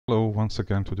Hello once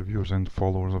again to the viewers and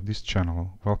followers of this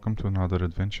channel. Welcome to another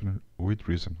adventure with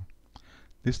Reason.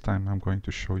 This time I'm going to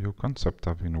show you a concept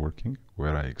I've been working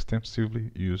where I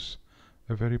extensively use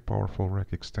a very powerful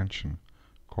rack extension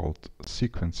called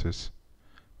Sequences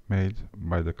made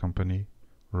by the company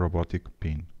Robotic.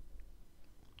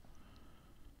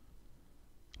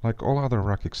 Like all other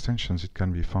rack extensions, it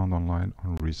can be found online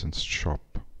on Reason's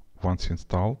shop. Once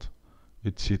installed,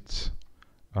 it sits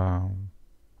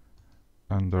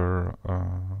under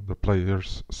the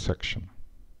players section,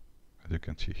 as you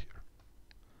can see here.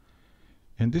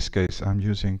 In this case, I'm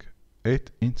using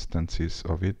 8 instances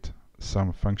of it,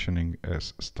 some functioning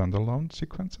as standalone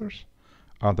sequencers,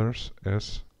 others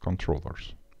as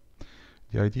controllers.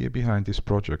 The idea behind this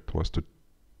project was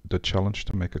the challenge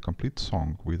to make a complete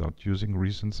song without using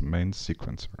Reason's main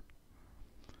sequencer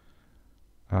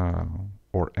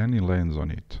or any lanes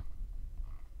on it,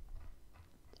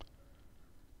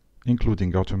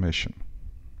 including automation.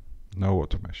 No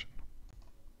automation.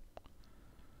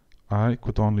 I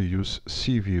could only use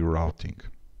CV routing.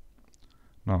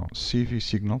 Now, CV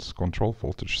signals, control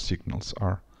voltage signals,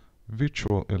 are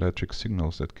virtual electric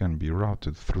signals that can be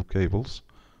routed through cables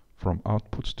from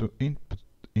outputs to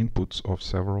inputs of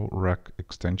several rack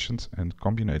extensions and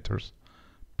combinators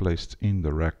placed in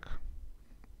the rack.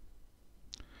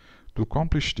 To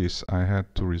accomplish this, I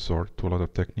had to resort to a lot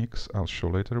of techniques I'll show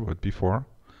later, but before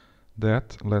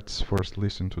that, let's first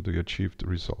listen to the achieved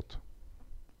result.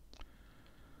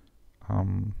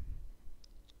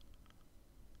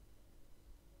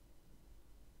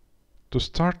 To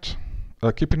start,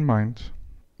 keep in mind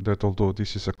that although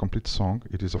this is a complete song,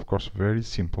 it is of course very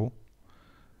simple,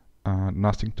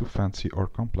 nothing too fancy or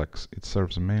complex. It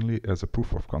serves mainly as a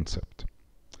proof of concept.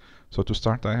 So to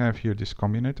start, I have here this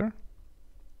combinator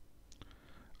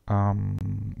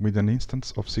with an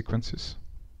instance of sequences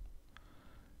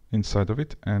inside of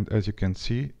it, and as you can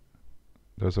see,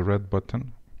 there's a red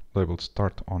button labeled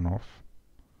start on off,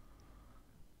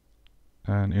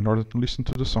 and in order to listen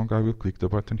to the song I will click the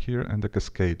button here and the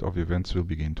cascade of events will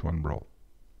begin to unroll.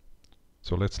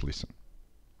 So let's listen.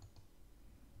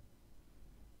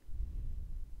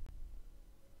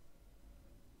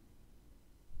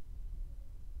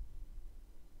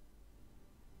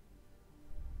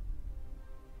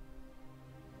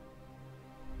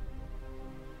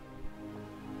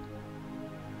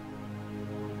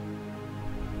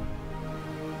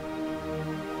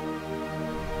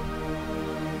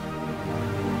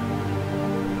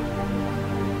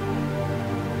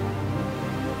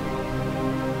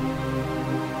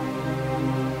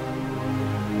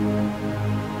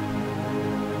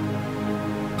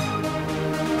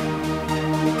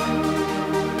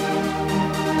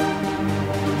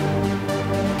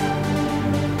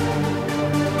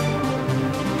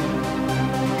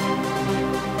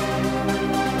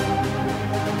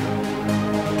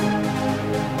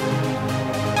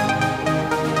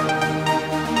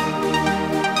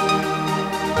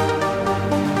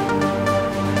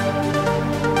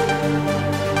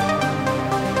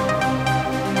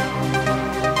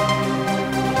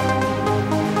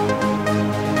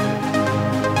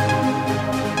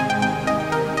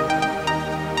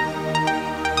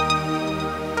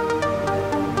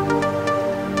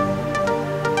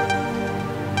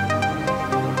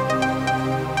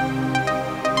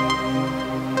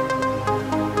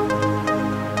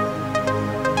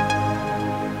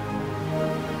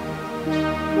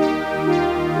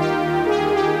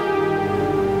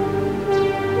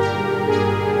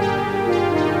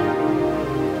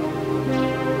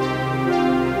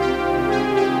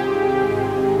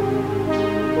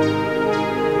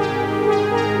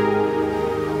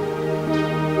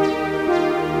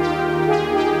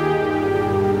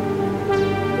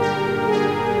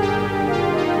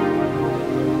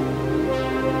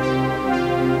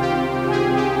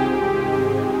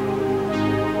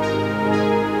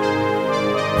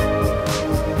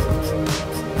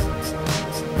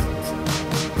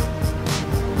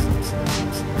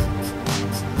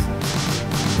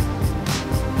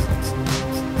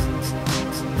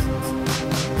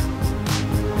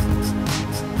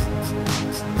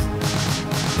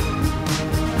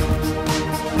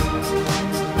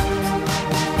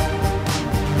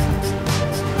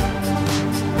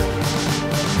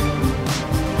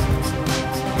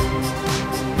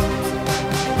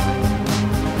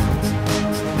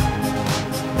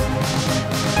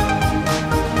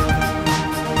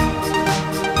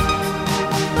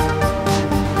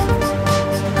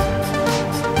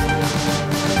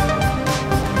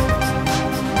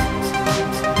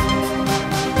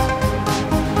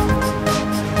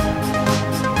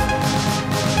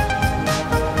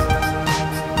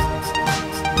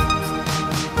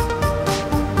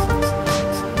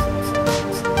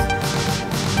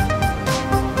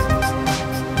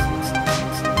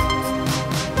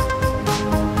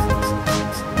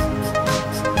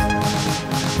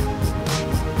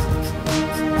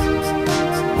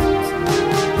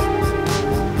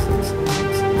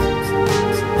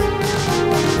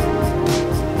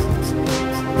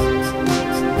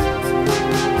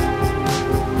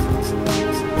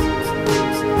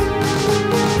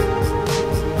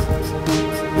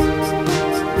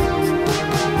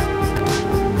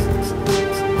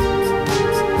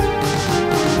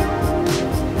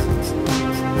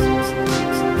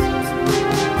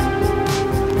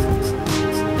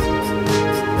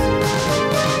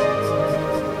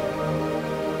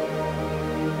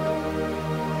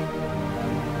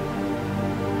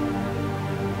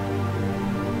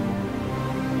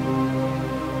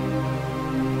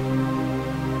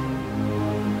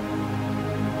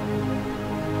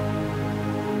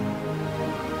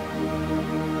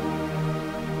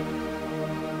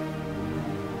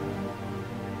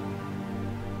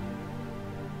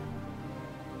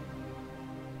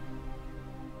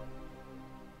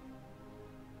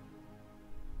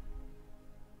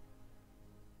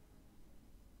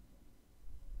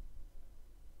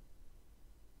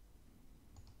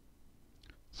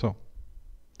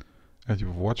 As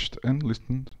you've watched and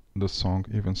listened, the song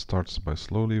even starts by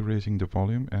slowly raising the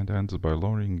volume and ends by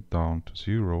lowering it down to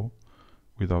 0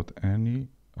 without any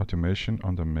automation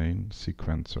on the main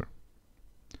sequencer.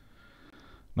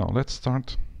 Now let's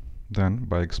start then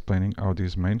by explaining how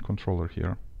this main controller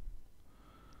here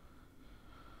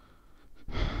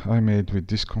I made with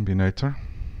this combinator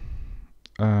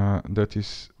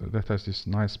that has this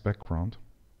nice background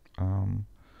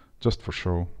just for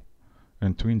show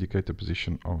and to indicate the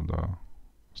position of the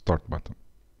start button.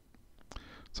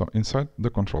 So inside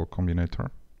the control combinator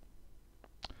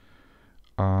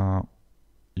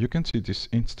you can see this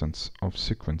instance of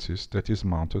sequences that is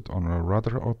mounted on a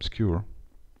rather obscure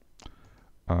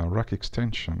rack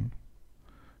extension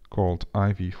called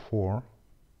IV4,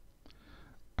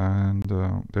 and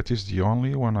that is the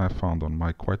only one I found on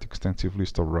my quite extensive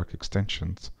list of rack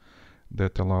extensions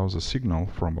that allows a signal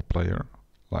from a player,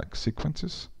 like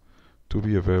sequences, to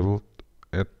be available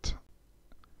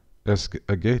as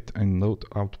a gate and note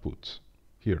output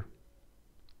here.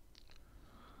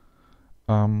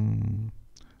 I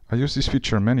use this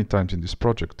feature many times in this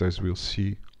project, as we'll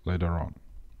see later on.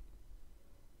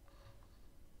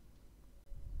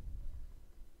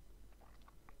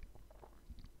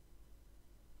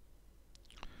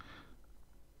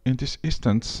 In this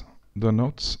instance, the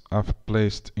notes I've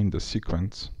placed in the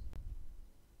sequence,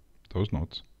 those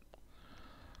notes,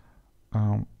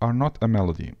 are not a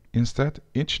melody. Instead,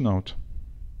 each note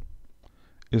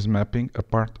is mapping a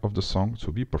part of the song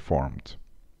to be performed.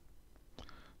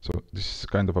 So this is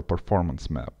kind of a performance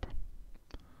map.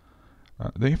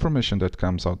 The information that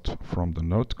comes out from the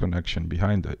note connection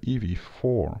behind the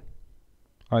IV4,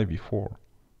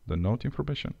 the note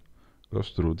information, goes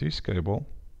through this cable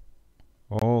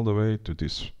all the way to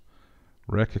this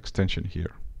rack extension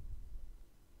here.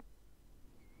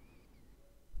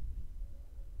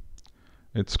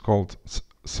 It's called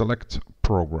select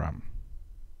program.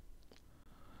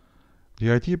 The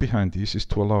idea behind this is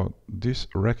to allow this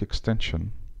rack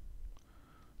extension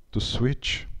to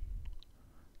switch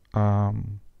outputs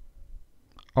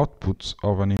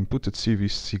of an inputted CV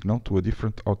signal to a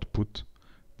different output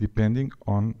depending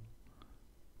on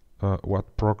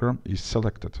what program is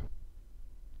selected.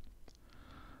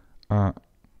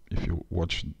 If you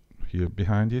watch here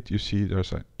behind it, you see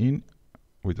there's an in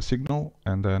with a signal,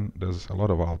 and then there's a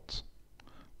lot of outs.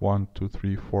 1, 2,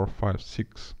 3, 4, 5,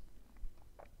 6.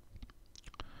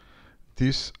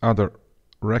 This other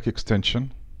rack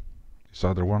extension, this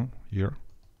other one here,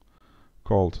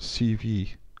 called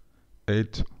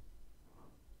CV8X4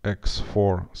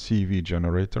 CV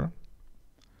generator,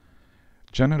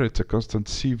 generates a constant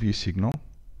CV signal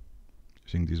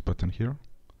using this button here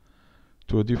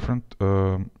to a different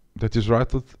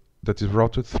that is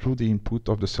routed through the input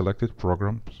of the selected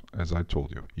programs, as I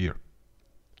told you here.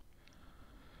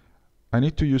 I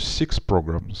need to use 6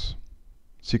 programs,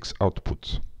 6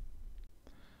 outputs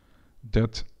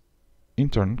that in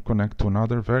turn connect to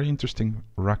another very interesting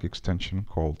rack extension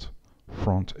called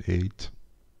front 8.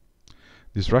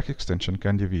 This rack extension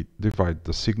can divide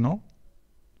the signal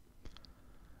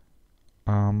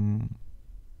into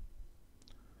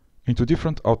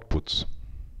different outputs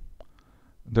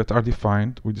that are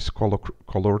defined with these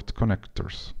colored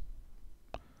connectors.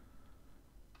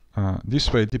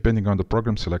 This way, depending on the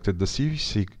program selected, the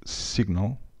CV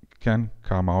signal can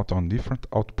come out on different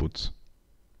outputs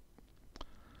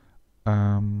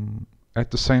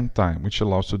at the same time, which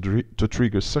allows to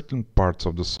trigger certain parts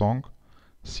of the song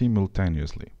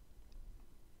simultaneously.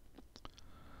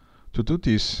 To do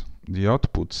this, the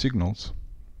output signals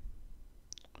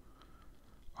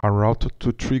are routed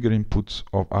to trigger inputs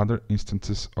of other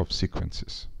instances of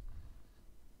sequences.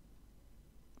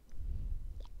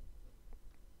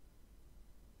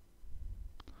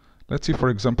 Let's see, for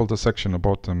example, the section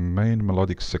about the main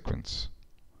melodic sequence,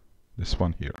 this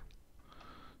one here.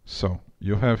 So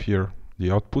you have here the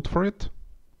output for it,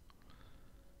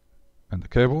 and the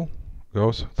cable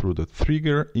goes through the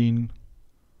trigger in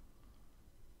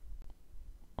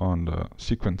on the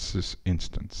sequences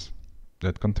instance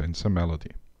that contains a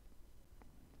melody.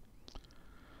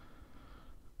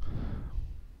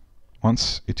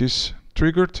 Once it is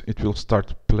triggered, it will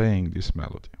start playing this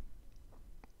melody.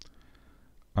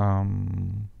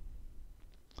 I'm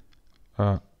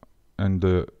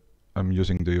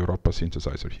using the Europa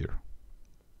synthesizer here.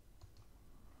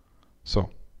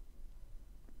 So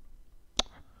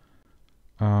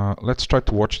let's try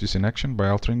to watch this in action by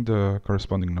altering the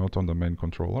corresponding note on the main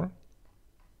controller.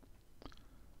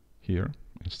 Here,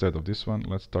 instead of this one,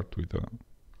 let's start with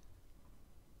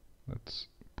let's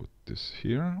put this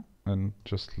here and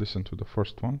just listen to the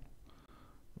first one.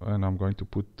 and I'm going to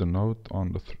put the note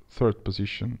on the third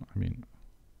position. I mean,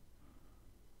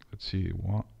 let's see,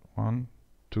 one,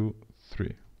 two,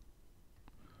 three.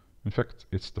 In fact,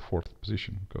 it's the fourth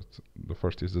position because the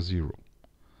first is the 0.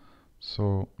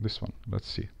 So this one, let's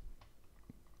see.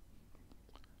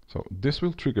 So this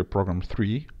will trigger program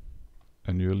 3,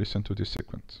 and you listen to this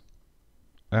sequence.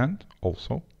 And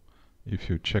also, if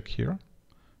you check here,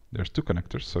 there's two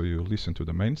connectors, so you listen to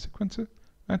the main sequence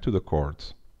and to the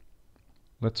chords.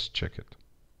 Let's check it.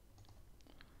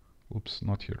 Oops,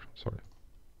 not here, sorry.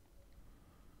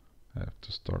 I have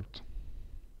to start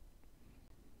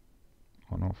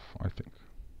on off, I think.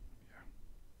 Yeah.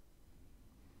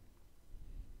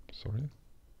 Sorry.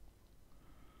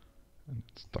 And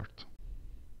start.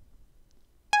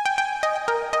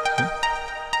 See?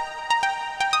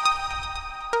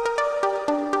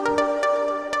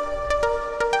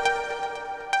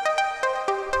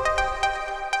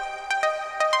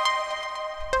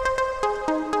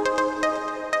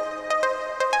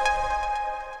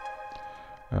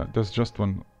 There's just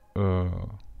one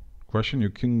question. You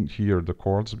can hear the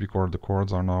chords because the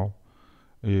chords are now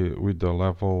with the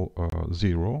level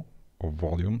 0 of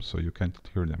volume, so you can't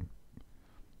hear them.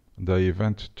 The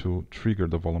event to trigger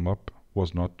the volume up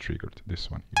was not triggered, this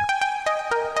one here.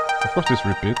 Of course this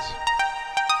repeats,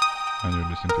 and you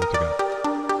listen to it again.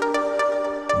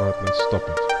 But let's stop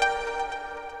it.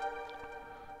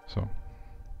 So,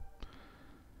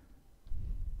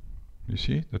 you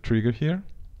see the trigger here?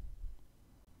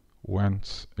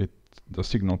 Once the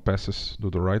signal passes to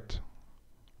the right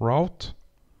route,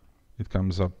 it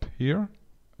comes up here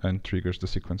and triggers the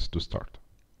sequence to start.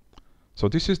 So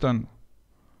this is done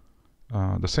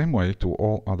the same way to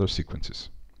all other sequences.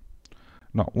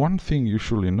 Now, one thing you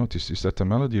surely notice is that the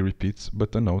melody repeats,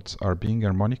 but the notes are being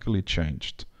harmonically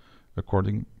changed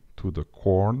according to the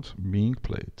chord being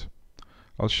played.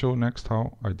 I'll show next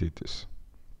how I did this.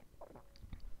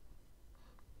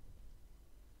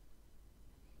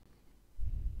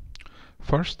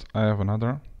 First, I have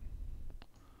another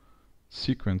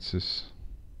sequences.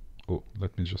 Oh,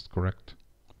 let me just correct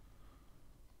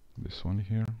this one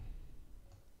here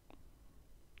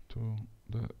to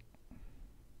the,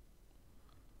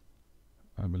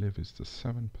 I believe it's the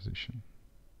 7th position.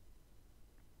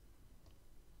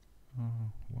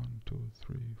 1, 2,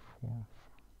 3, 4, 5,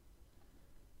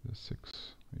 the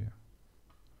 6, yeah.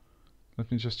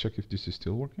 Let me just check if this is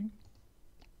still working.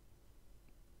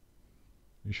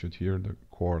 You should hear the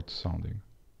chord sounding,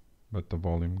 but the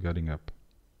volume getting up.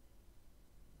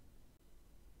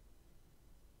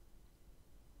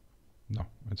 No,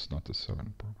 it's not the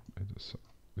 7 program, it is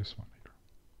this one here.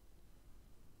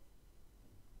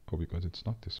 Oh, because it's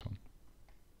not this one.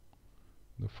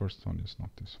 The first one is not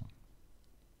this one.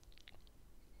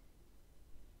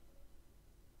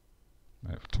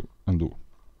 I have to undo.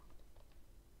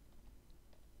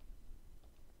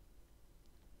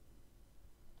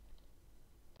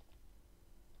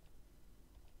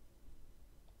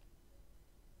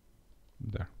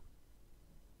 There.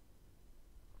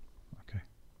 Okay.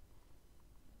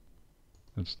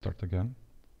 Let's start again.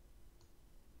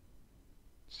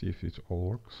 See if it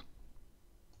all works.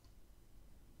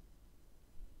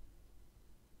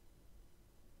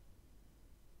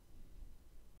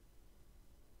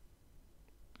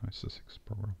 It's the 6th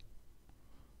program.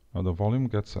 Now the volume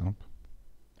gets up,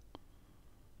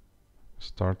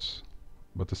 starts,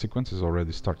 but the sequence is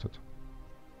already started.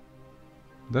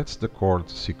 That's the chord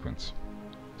sequence.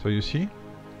 So you see,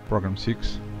 program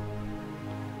 6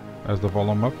 has the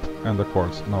volume up and the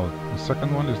chords. Now the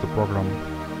second one is the program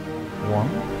 1,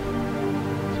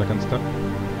 second step.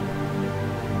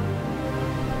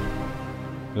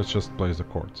 Let's just place the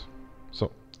chords.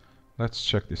 So let's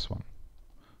check this one.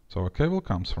 So a cable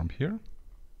comes from here,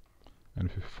 and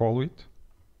if you follow it,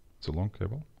 it's a long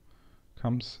cable,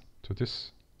 comes to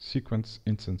this sequence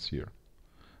instance here.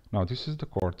 Now this is the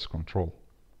chords control.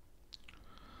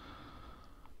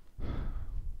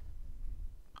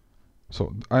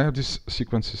 So I have this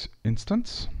sequences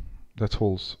instance that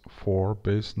holds 4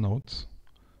 bass notes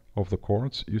of the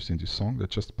chords used in this song that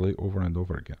just play over and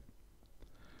over again.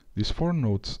 These 4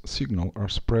 notes signal are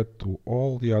spread to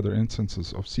all the other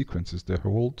instances of sequences that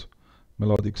hold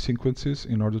melodic sequences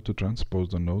in order to transpose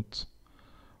the notes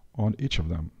on each of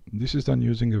them. This is done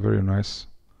using a very nice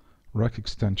rack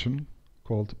extension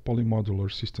called Polymodular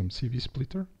System CV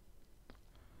Splitter.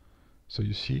 So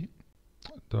you see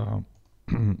the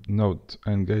note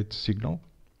and gate signal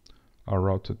are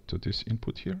routed to this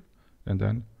input here and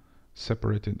then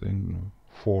separated in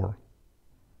 4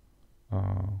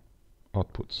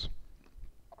 outputs.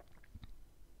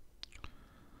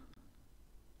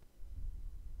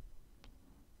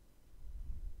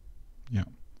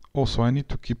 Also, I need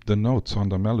to keep the notes on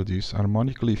the melodies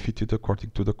harmonically fitted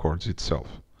according to the chords itself.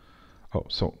 Oh,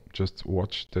 so just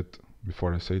watch that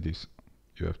before I say this.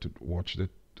 You have to watch that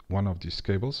one of these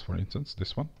cables, for instance,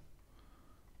 this one.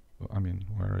 I mean,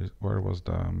 where was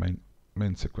the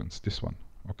main sequence? This one.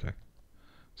 Okay.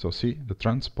 So see, the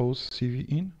transpose CV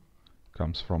in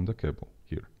comes from the cable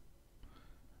here.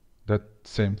 That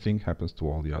same thing happens to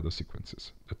all the other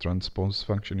sequences. The transpose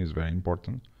function is very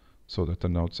important so that the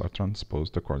notes are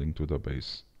transposed according to the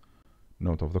base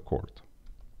note of the chord.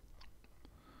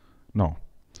 Now,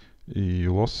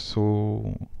 you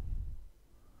also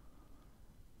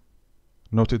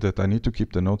noted that I need to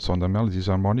keep the notes on the melodies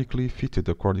harmonically fitted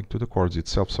according to the chords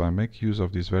itself, so I make use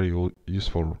of this very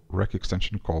useful rack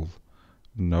extension called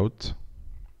note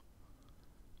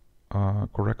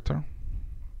corrector.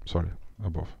 Sorry,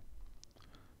 above.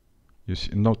 You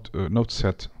see note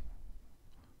set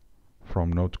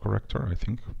from note corrector, I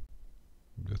think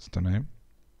that's the name.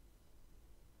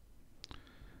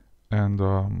 And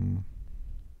the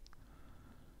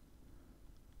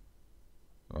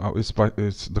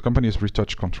company is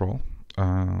Retouch Control.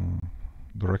 The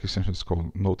rack extension is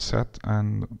called Note Set,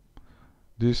 and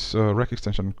this rack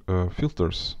extension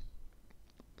filters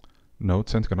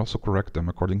notes and can also correct them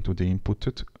according to the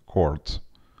inputted chords.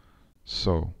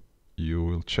 So you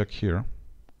will check here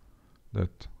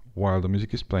that while the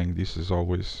music is playing, this is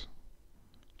always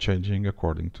changing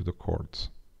according to the chords,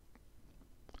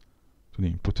 to the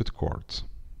inputted chords.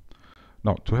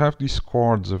 Now, to have these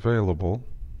chords available,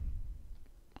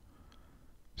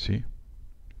 see,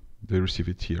 they receive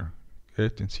it here,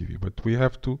 get in CV, but we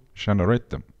have to generate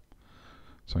them.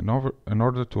 So in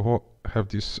order to have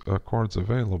these chords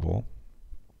available,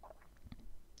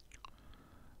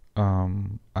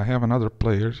 I have another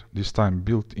player, this time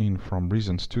built in from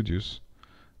Reason Studios,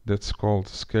 that's called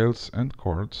Scales and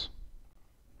Chords.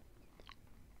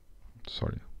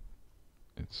 Sorry,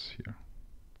 it's here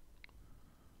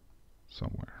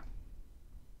somewhere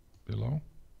below.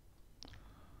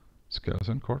 Scales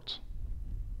and chords,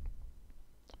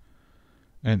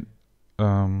 and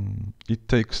it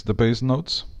takes the bass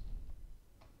notes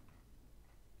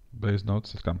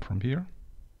that come from here,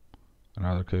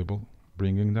 another cable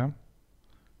bringing them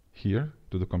here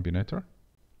to the combinator,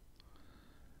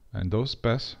 and those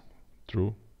pass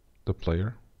through the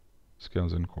player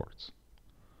scales and chords.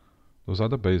 Those are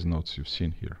the bass notes you've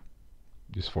seen here,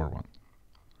 these 4 ones.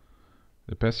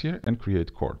 They pass here and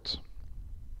create chords.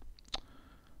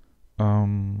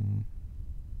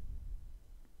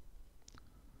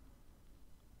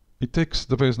 It takes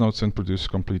the bass notes and produces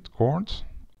complete chords,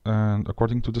 and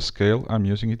according to the scale I'm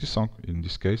using in this song, in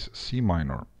this case C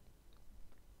minor.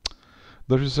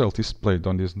 The result is played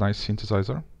on this nice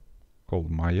synthesizer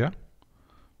called Maya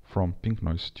from Pink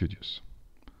Noise Studios.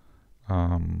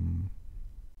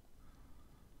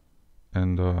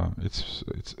 It's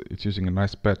using a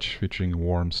nice patch featuring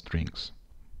warm strings.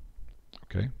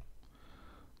 Okay.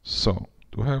 So,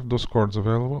 to have those chords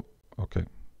available, okay,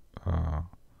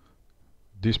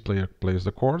 this player plays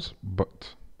the chords,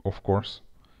 but of course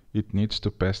it needs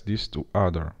to pass this to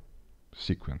other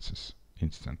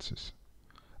instances.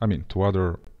 I mean, to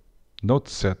other note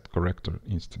set corrector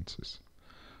instances.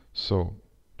 So,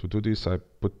 to do this, I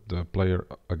put the player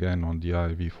again on the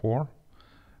IV4.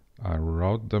 I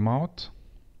route them out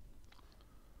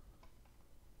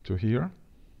to here,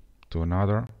 to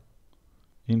another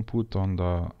input on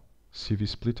the CV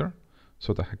splitter,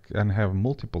 so that I can have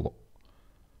multiple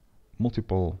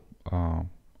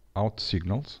out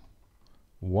signals,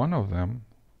 one of them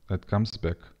that comes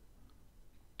back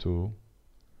to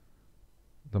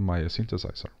the Maya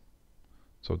synthesizer.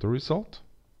 So the result,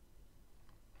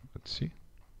 let's see,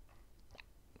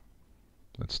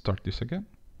 let's start this again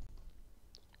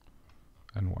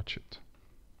and watch it.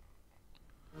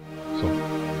 So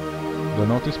the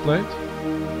note is played,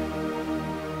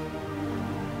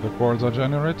 the chords are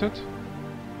generated,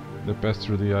 they pass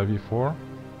through the IV4.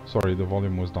 Sorry, the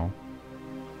volume was down.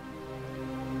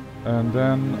 And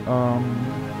then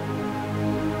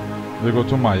they go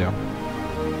to Maya.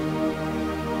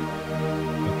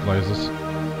 It plays the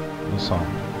sound.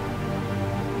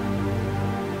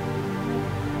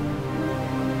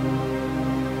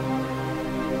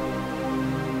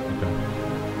 Okay,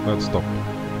 let's stop.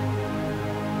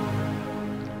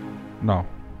 Now,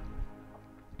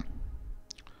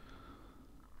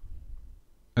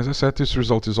 as I said, this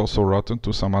result is also routed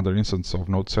to some other instance of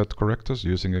note set correctors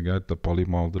using again the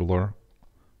polymodular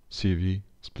CV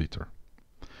splitter.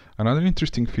 Another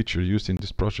interesting feature used in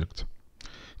this project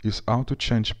is how to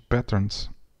change patterns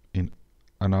in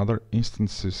other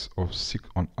instances of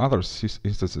sequences,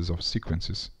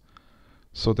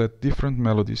 so that different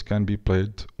melodies can be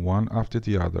played one after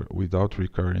the other without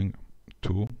recurring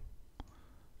to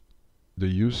the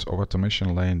use of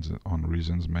automation lanes on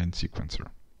Reason's main sequencer.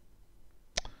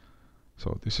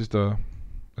 So this is the,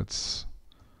 let's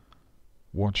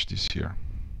watch this here.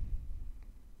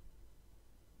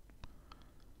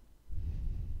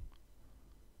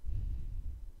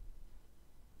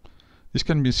 This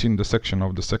can be seen in the section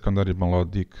of the secondary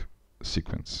melodic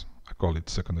sequence. I call it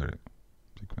secondary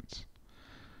sequence.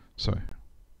 So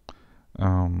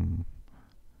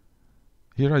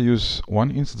here I use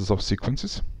one instance of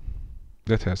sequences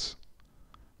that has,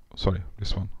 sorry,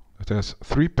 this one, that has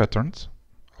 3 patterns.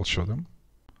 I'll show them.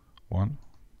 1,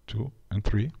 2, and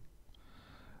 3.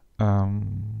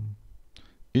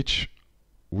 Each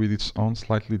with its own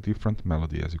slightly different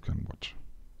melody, as you can watch.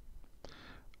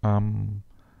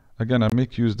 Again, I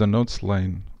make use the notes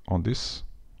lane on this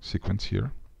sequence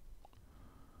here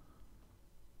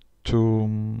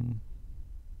to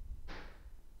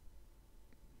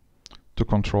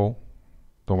control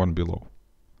the one below.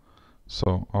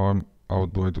 So how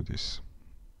do I do this?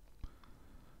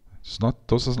 It's not,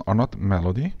 those are not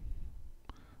melody,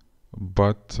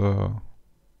 but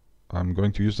I'm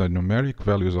going to use the numeric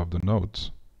values of the notes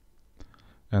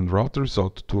and route the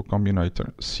result to a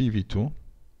combinator CV2.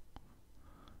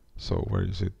 So where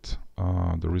is it?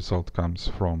 The result comes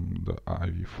from the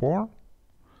IV4.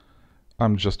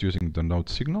 I'm just using the note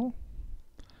signal,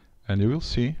 and you will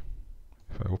see,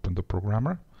 if I open the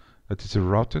programmer, that it's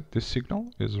routed, this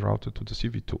signal is routed to the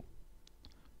CV2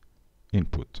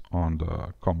 input on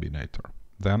the combinator.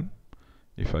 Then,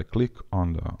 if I click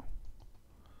on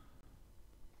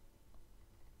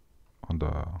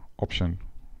the option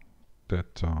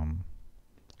that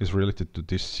is related to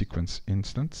this sequence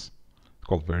instance,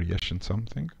 called variation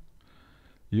something,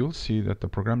 you'll see that the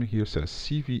programming here says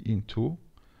CV in2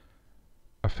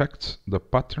 affects the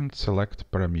pattern select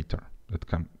parameter that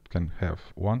can have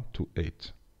 1 to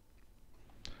 8.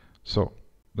 So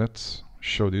let's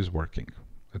show this working.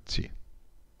 Let's see.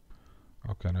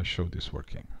 How can I show this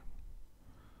working?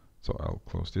 So I'll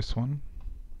close this one.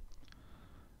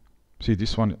 See,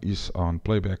 this one is on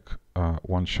playback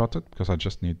one-shotted because I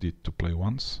just need it to play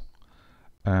once.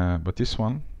 But this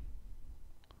one,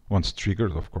 once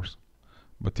triggered, of course.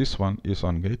 But this one is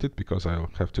ungated because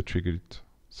I'll have to trigger it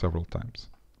several times.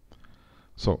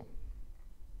 So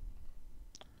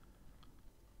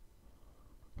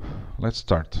let's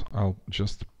start. I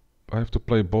have to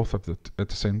play both of it at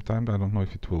the same time. I don't know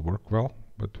if it will work well,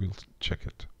 but we'll check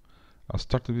it. I'll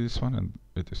start with this one and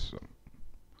with this one.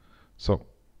 So,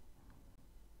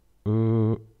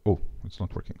 oh, it's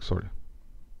not working, sorry.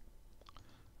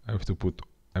 I have to put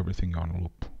everything on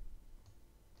loop.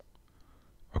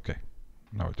 Okay,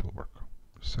 now it will work.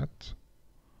 Reset,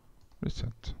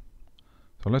 reset.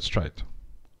 So let's try it.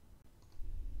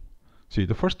 See,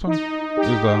 the first one is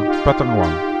the pattern 1.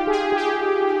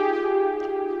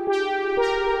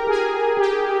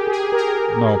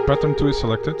 Now pattern 2 is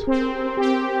selected.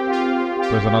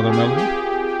 There's another melody.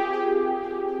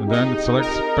 And then it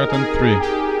selects pattern 3.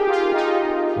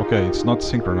 Okay, it's not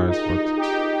synchronized, but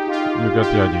you get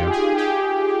the idea.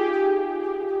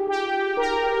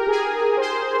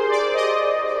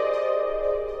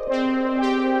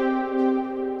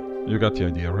 You got the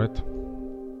idea, right?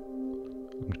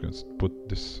 I'm just going to put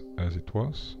this as it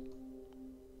was.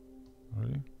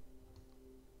 Ready?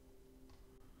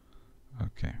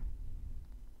 Okay.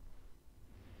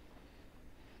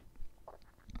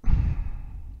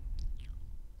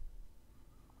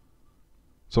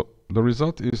 So the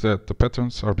result is that the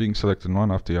patterns are being selected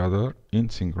one after the other in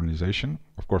synchronization.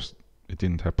 Of course, it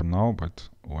didn't happen now, but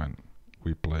when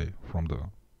we play from the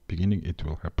beginning, it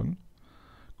will happen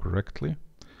correctly.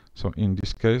 So in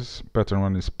this case, pattern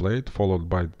 1 is played, followed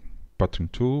by pattern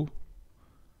 2,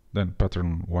 then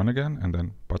pattern 1 again, and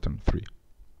then pattern 3.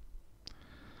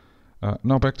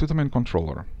 Now back to the main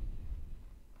controller.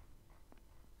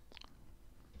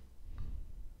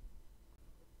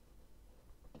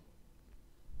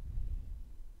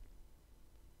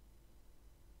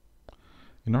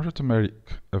 In order to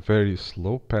make a very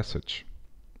slow passage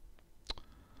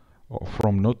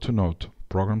from node to node,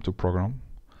 program to program,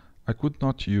 I could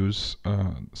not use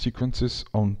sequences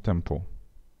on tempo.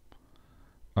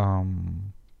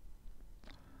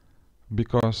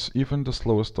 Because even the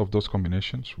slowest of those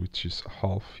combinations, which is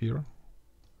half here,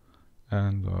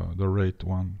 and the rate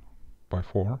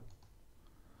 1/4,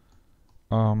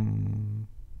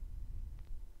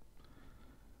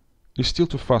 is still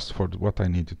too fast for what I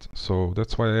needed. So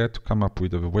that's why I had to come up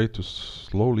with a way to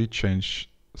slowly change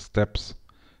steps,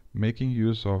 making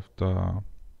use of the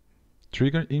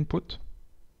trigger input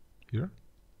here,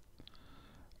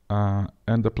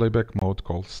 and the playback mode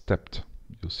called stepped,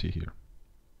 you'll see here.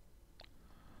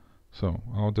 So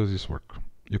how does this work?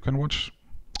 You can watch,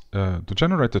 to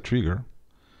generate a trigger,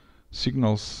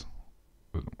 to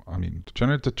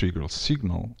generate a trigger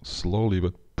signal slowly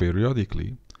but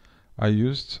periodically, I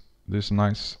used this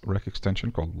nice rack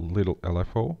extension called little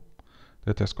LFO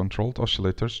that has controlled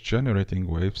oscillators generating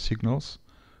wave signals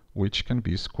which can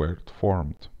be squared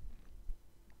formed.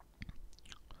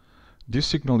 This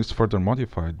signal is further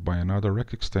modified by another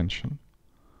rack extension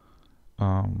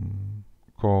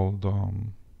called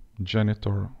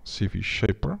Janitor CV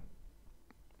Shaper,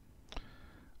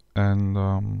 and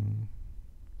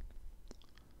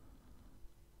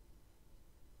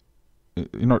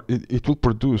it will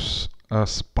produce a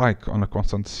spike on a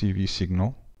constant CV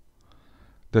signal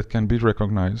that can be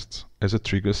recognized as a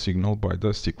trigger signal by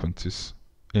the sequences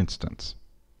instance.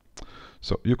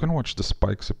 So you can watch the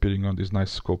spikes appearing on this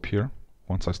nice scope here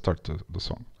once I start the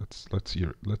song.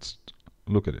 Let's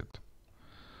look at it.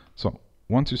 So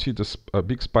once you see this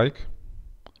big spike,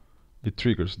 it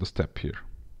triggers the step here.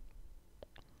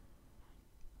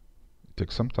 It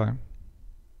takes some time.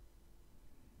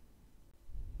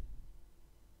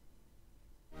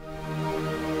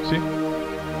 See?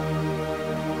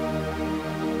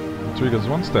 It triggers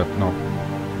one step. Now,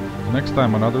 the next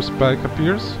time another spike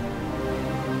appears,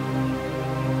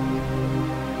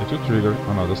 it will trigger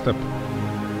another step.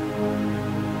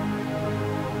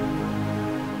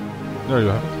 There you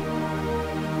have it.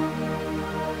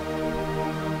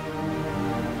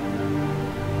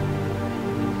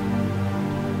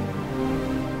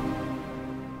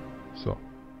 So,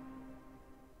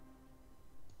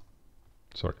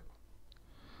 sorry.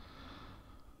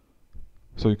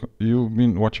 So you've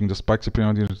been watching the spikes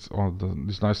appearing on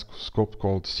this nice scope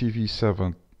called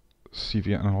CV7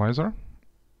 CV Analyzer,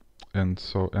 and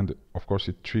of course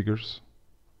it triggers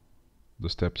the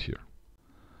steps here.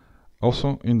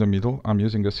 Also in the middle, I'm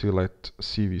using a select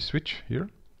CV switch here.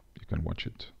 You can watch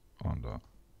it on the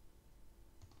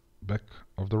back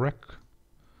of the rack.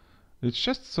 It's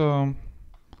just to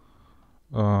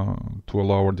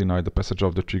allow or deny the passage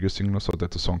of the trigger signal so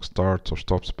that the song starts or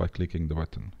stops by clicking the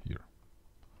button here.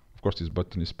 Of course, this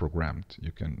button is programmed.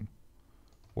 You can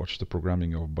watch the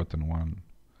programming of button 1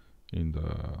 in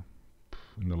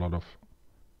a lot of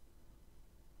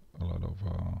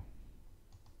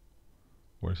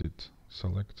where is it?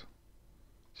 Select.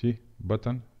 See,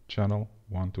 button channel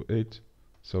 1 to 8.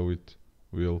 So it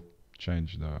will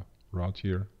change the route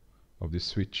here of this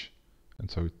switch,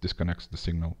 and so it disconnects the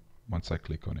signal once I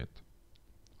click on it,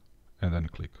 and then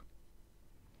click.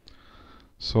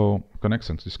 So connects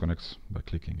and disconnects by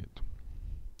clicking it.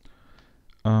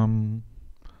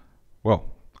 Well,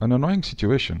 an annoying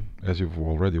situation, as you've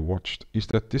already watched, is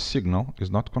that this signal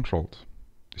is not controlled.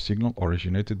 The signal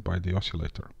originated by the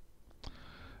oscillator.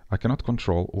 I cannot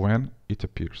control when it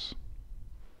appears,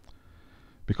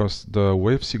 because the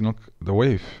wave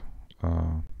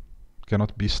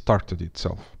cannot be started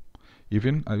itself.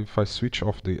 Even if I switch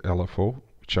off the LFO,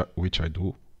 which I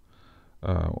do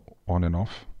on and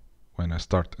off when I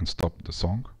start and stop the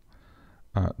song,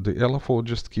 the LFO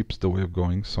just keeps the wave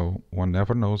going, so one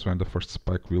never knows when the first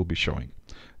spike will be showing.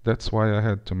 That's why I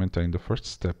had to maintain the first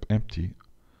step empty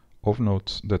of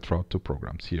notes that route to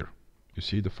programs here. You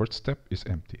see, the first step is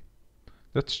empty.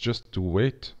 That's just to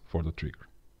wait for the trigger.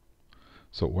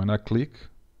 So when I click,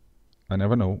 I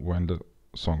never know when the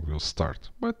song will start,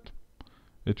 but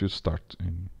it will start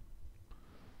in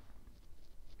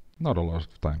not a lot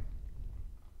of time,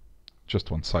 just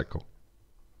one cycle.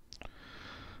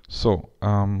 So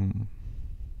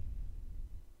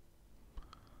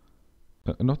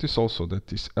notice also that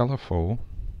this LFO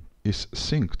is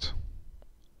synced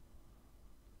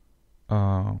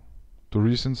to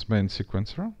Reason's main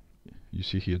sequencer. You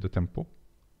see here the tempo,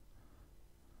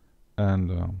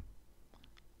 and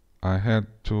I had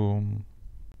to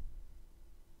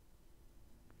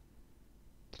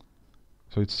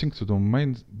so it's synced to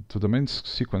the main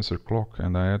sequencer clock,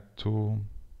 and I had to,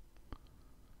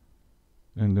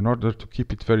 and in order to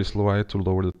keep it very slow, I had to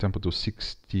lower the tempo to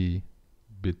 60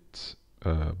 bits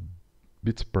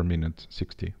per minute,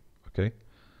 60. Okay,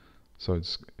 so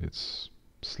it's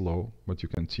slow, but you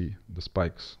can see the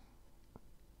spikes.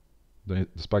 The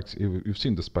spikes, you've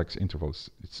seen the spikes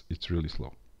intervals. It's really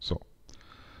slow. So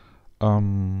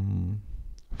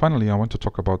finally, I want to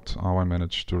talk about how I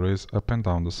managed to raise up and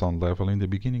down the sound level in the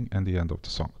beginning and the end of the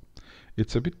song.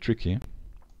 It's a bit tricky,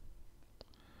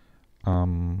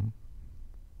 and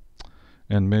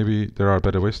maybe there are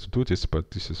better ways to do this, but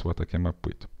this is what I came up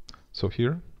with. So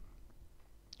here,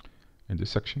 in this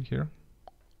section here,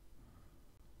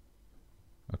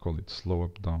 I call it slow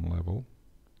up down level.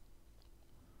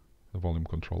 the volume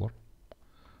controller.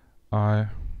 I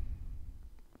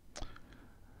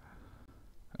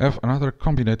have another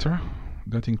combinator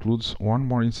that includes one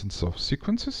more instance of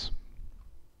sequences,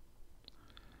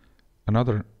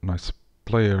 another nice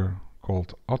player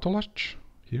called Autolatch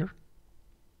here,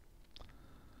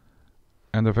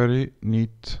 and a very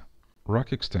neat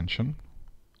rack extension,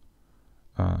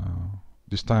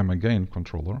 this time a gain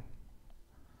controller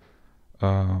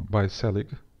by Selig,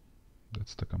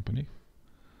 that's the company,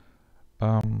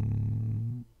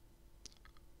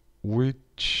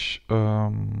 which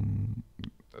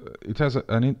it has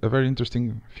a very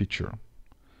interesting feature.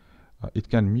 It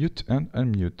can mute and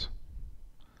unmute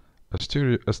a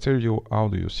stereo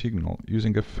audio signal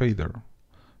using a fader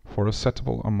for a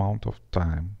settable amount of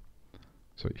time.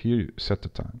 So here you set the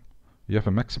time. You have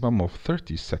a maximum of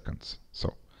 30 seconds.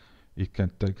 So it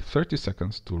can take 30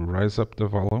 seconds to rise up the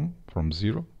volume from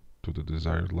 0 to the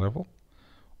desired level,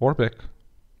 or back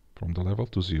from the level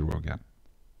to 0 again.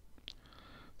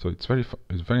 So it's very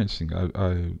interesting.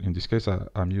 In this case,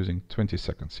 I'm using 20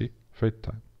 seconds. See, fade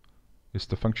time. It's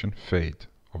the function fade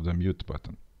of the mute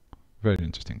button. Very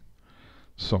interesting.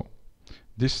 So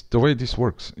the way this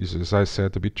works is, as I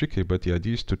said, a bit tricky, but the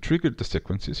idea is to trigger the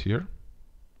sequences here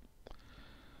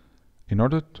in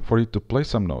order for it to play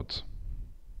some notes.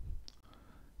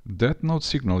 That note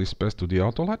signal is passed to the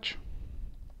auto latch.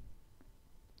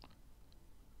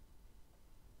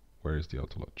 Where is the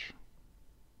auto latch?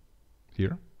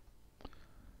 Here.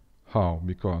 How?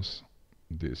 Because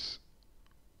this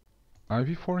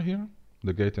IV4 here,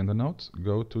 the gate and the notes,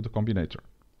 go to the combinator.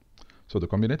 So the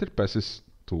combinator passes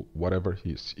to whatever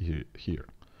is here.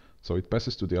 So it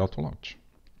passes to the auto latch.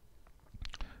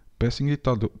 Passing it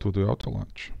to the auto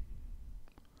latch,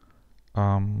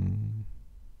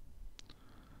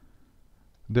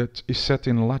 that is set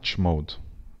in latch mode.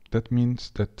 That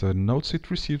means that the notes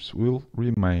it receives will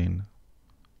remain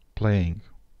playing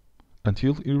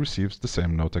until it receives the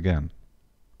same note again.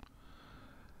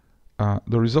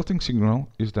 The resulting signal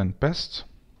is then passed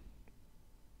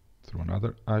through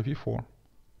another IV4,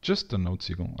 just the note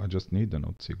signal. I just need the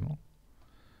note signal,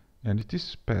 and it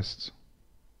is passed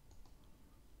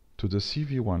to the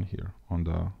CV1 here on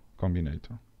the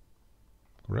combinator.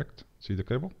 Correct? See the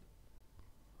cable?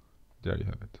 There you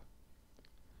have it.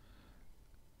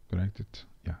 Connected,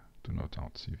 yeah, to note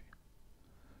out CV.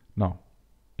 Now,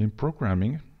 in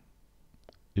programming,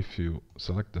 if you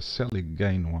select the Selig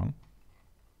gain one,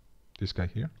 this guy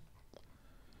here,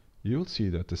 you will see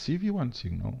that the CV1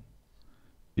 signal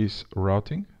is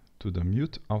routing to the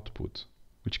mute output,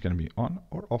 which can be on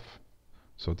or off.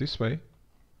 So this way,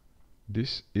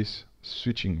 this is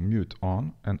switching mute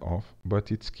on and off,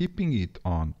 but it's keeping it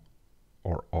on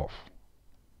or off.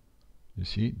 You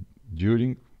see,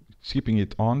 keeping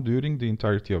it on during the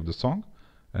entirety of the song,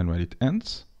 and when it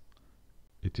ends,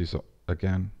 it is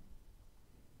again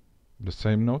the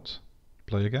same note,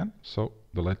 play again, so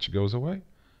the latch goes away,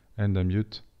 and the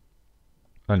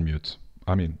unmutes.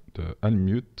 I mean, the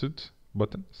unmuted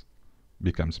button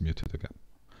becomes muted again.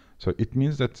 So it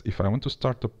means that if I want to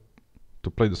start to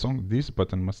play the song, this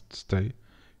button must stay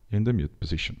in the mute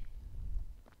position.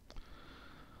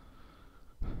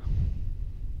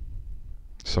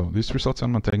 So this results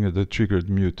in maintaining the triggered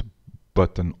mute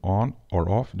button on or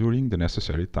off during the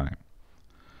necessary time.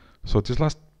 So this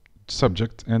last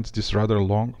subject ends this rather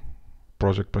long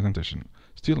project presentation.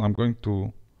 Still, I'm going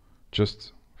to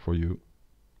just for you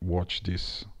watch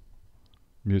this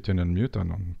mute and unmute. I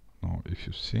don't know if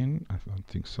you've seen. I don't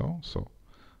think so. So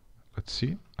let's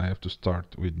see. I have to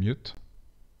start with mute.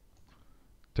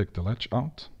 Take the latch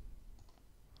out.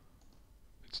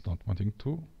 It's not wanting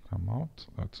to come out.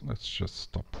 Let's just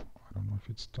stop. I don't know if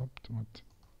it stopped, but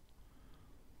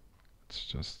let's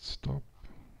just stop.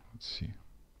 Let's see.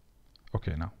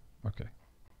 Okay, now. Okay.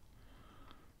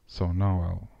 So now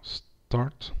I'll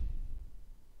start,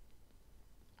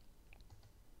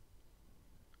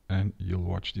 and you'll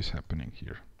watch this happening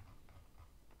here.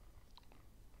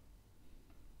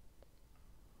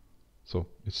 So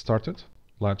it started,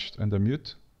 latched and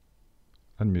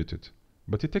unmuted,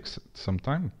 but it takes some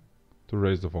time to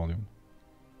raise the volume.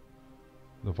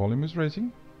 The volume is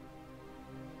raising,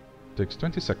 takes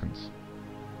 20 seconds.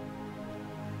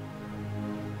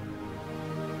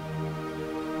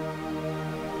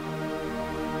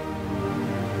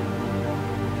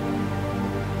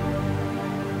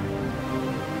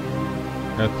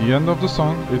 At the end of the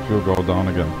song, it will go down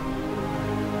again.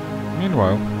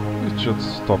 Meanwhile, it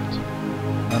just stopped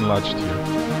and latched here.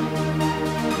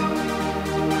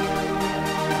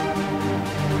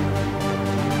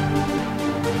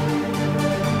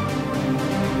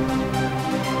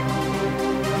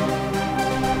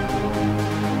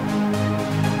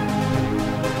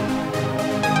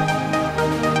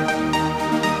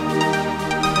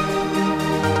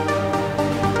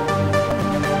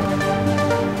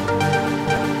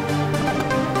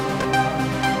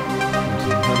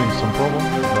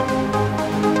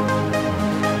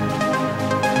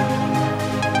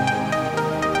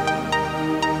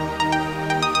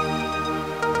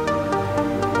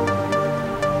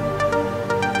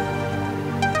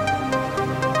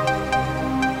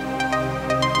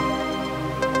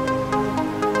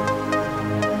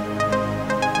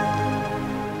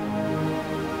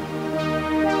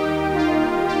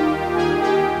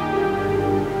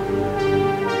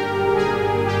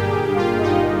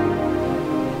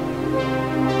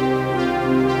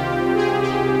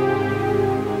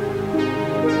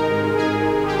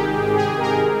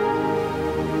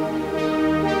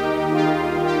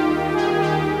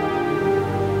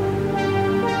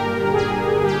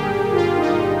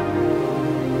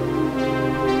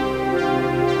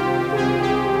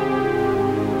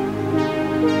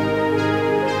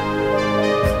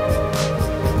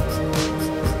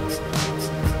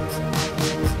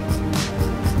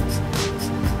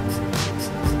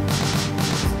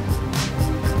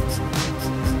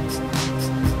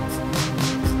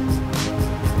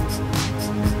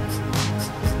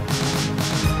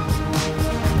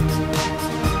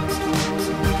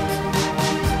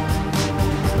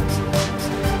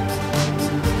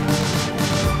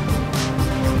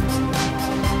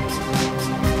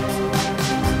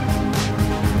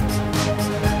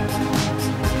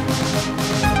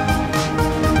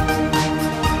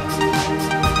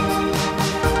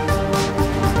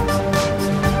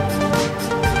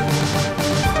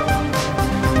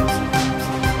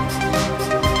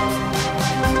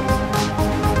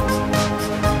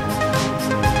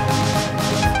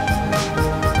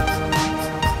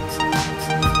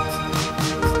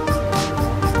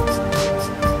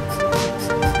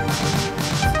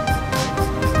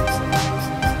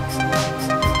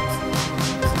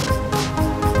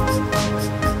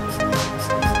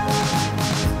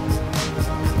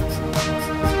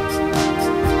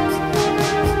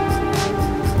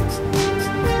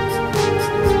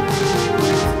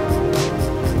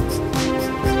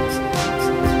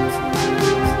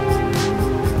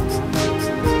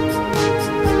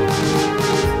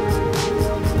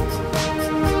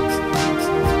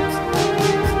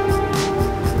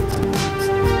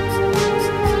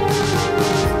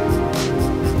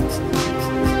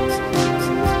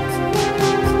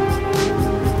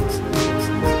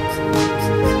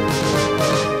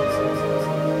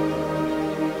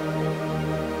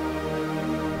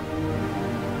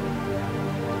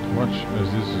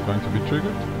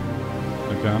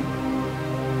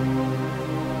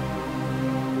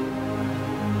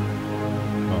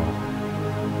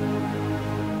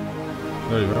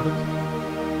 There you have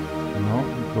it. Now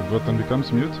the button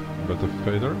becomes mute, but the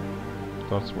fader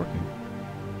starts working.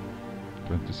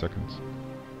 20 seconds.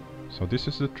 So this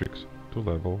is the trick to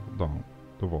level down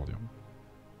the volume.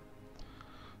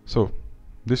 So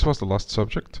this was the last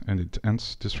subject, and it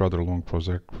ends this rather long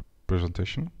project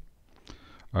presentation.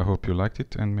 I hope you liked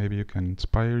it, and maybe it can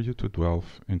inspire you to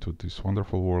delve into this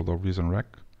wonderful world of Reason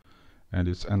Rack and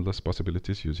its endless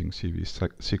possibilities using CV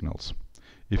signals.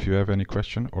 If you have any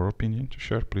question or opinion to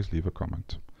share, please leave a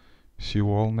comment. See you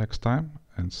all next time,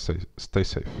 and stay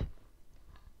safe.